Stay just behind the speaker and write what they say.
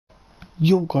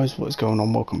Yo guys, what is going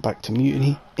on? Welcome back to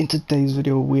Mutiny. In today's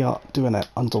video we are doing an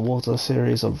underwater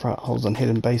series of rat holes and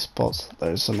hidden base spots.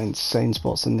 There's some insane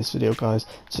spots in this video guys,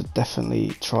 so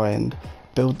definitely try and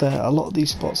build there. A lot of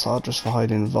these spots are just for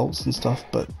hiding vaults and stuff,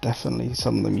 but definitely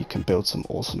some of them you can build some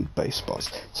awesome base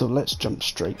spots. So let's jump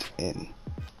straight in.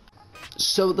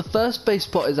 So the first base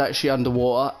spot is actually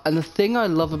underwater, and the thing I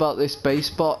love about this base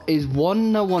spot is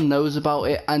one, no one knows about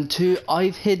it, and two,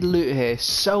 I've hid loot here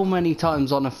so many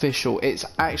times on official, it's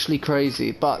actually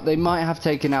crazy, but they might have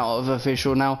taken out of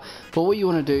official now. But what you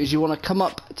want to do is you want to come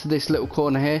up to this little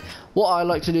corner here. What I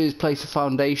like to do is place a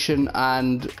foundation,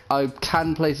 and I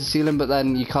can place a ceiling, but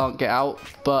then you can't get out.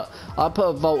 But I put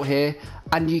a vault here.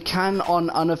 And you can, on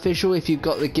unofficial, if you've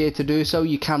got the gear to do so,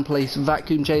 you can place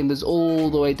vacuum chambers all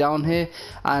the way down here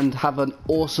and have an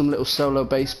awesome little solo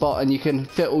base spot, and you can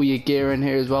fit all your gear in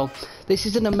here as well. This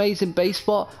is an amazing base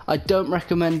spot. I don't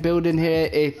recommend building here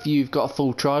if you've got a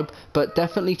full tribe, but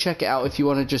definitely check it out if you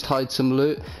want to just hide some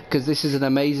loot, because this is an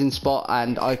amazing spot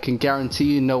and I can guarantee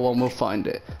you no one will find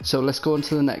it. So let's go on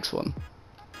to the next one.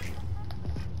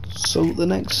 So the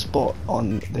next spot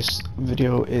on this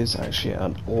video is actually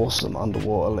an awesome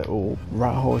underwater little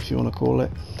rat hole, if you want to call it.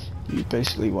 You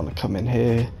basically want to come in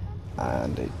here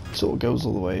and it sort of goes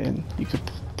all the way in. You could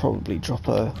probably drop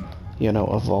a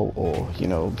vault, or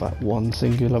that one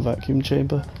singular vacuum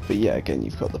chamber, but yeah, again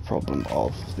you've got the problem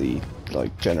of the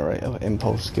generator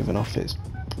impulse giving off its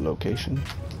location.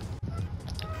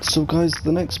 So guys,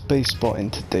 the next base spot in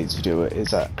today's video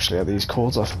is actually these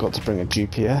cords. I forgot to bring a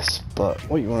GPS, but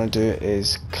what you want to do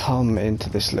is come into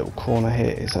this little corner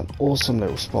here. It's an awesome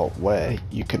little spot where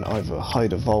you can either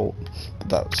hide a vault,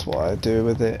 that's what I do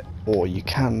with it, or you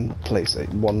can place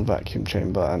one vacuum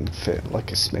chamber and fit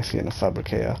like a smithy and a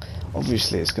fabricator.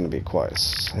 Obviously it's going to be quite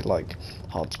a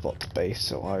hard spot to base,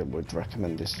 so I would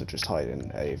recommend this for just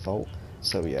hiding a vault.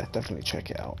 So yeah, definitely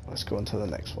check it out. Let's go on to the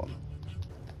next one.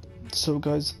 So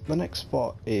guys, the next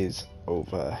spot is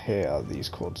over here, these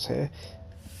cords here.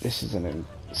 This is an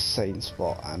insane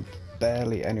spot and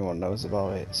barely anyone knows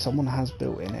about it. Someone has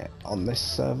built in it on this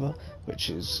server, which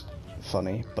is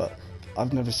funny, but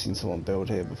I've never seen someone build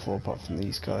here before apart from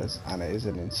these guys, and it is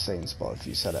an insane spot if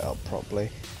you set it up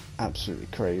properly. Absolutely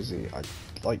crazy.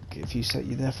 If you set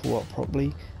your therefore up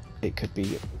properly, it could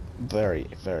be very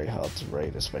hard to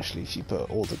raid, especially if you put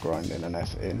all the grinding and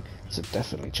effort in. So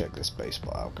definitely check this base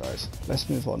spot out guys. Let's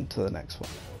move on to the next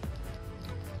one.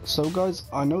 So guys,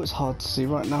 I know it's hard to see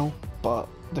right now, but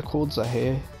the cords are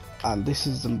here, and this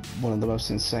is one of the most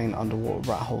insane underwater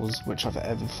rat holes which I've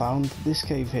ever found. This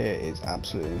cave here is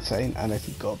absolutely insane, and if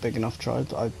you've got a big enough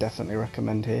tribe, I definitely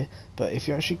recommend here. But if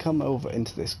you actually come over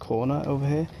into this corner over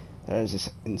here, there is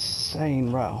this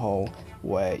insane rat hole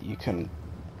where you can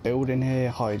build in here,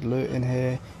 hide loot in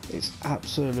here. It's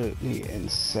absolutely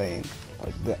insane.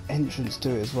 The entrance to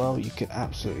it as well, you can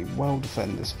absolutely well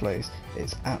defend this place.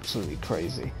 It's absolutely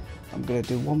crazy. I'm going to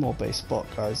do one more base spot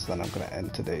guys, then I'm going to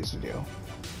end today's video.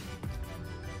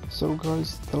 So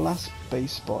guys, the last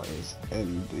base spot is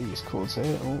in these cords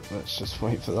here. Oh, let's just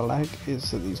wait for the lag.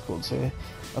 It's these cords here.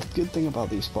 A good thing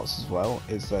about these spots as well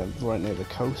is they're right near the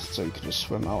coast, so you can just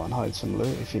swim out and hide some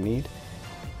loot if you need.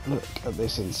 Look at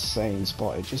this insane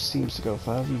spot, it just seems to go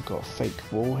further. You've got a fake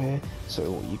wall here,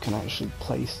 so you can actually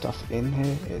place stuff in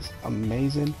here. It's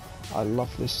amazing. I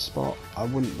love this spot. I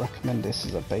wouldn't recommend this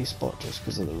as a base spot just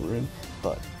because of the room,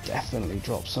 but definitely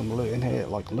drop some loot in here.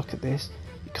 Look at this,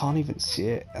 you can't even see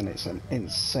it, and it's an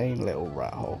insane little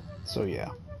rat hole. So yeah.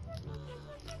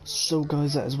 So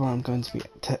guys, that is where I'm going to be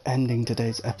ending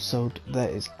today's episode. There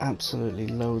is absolutely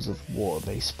loads of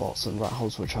water-based spots and rat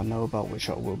holes which I know about, which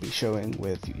I will be showing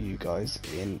with you guys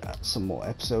in some more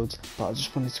episodes. But I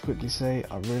just wanted to quickly say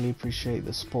I really appreciate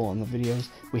the support on the videos.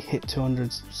 We hit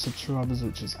 200 subscribers,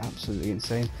 which is absolutely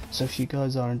insane. So if you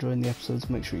guys are enjoying the episodes,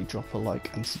 make sure you drop a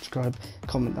like and subscribe.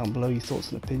 Comment down below your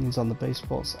thoughts and opinions on the base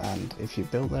spots, and if you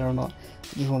built there or not.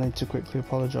 I just wanted to quickly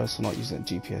apologise for not using a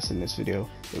GPS in this video.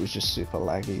 It was just super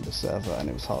laggy, the server, and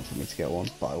it was hard for me to get one,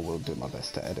 but I will do my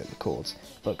best to edit the cords.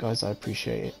 But guys, I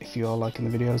appreciate it. If you are liking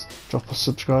the videos, drop a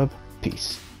subscribe.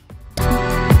 Peace.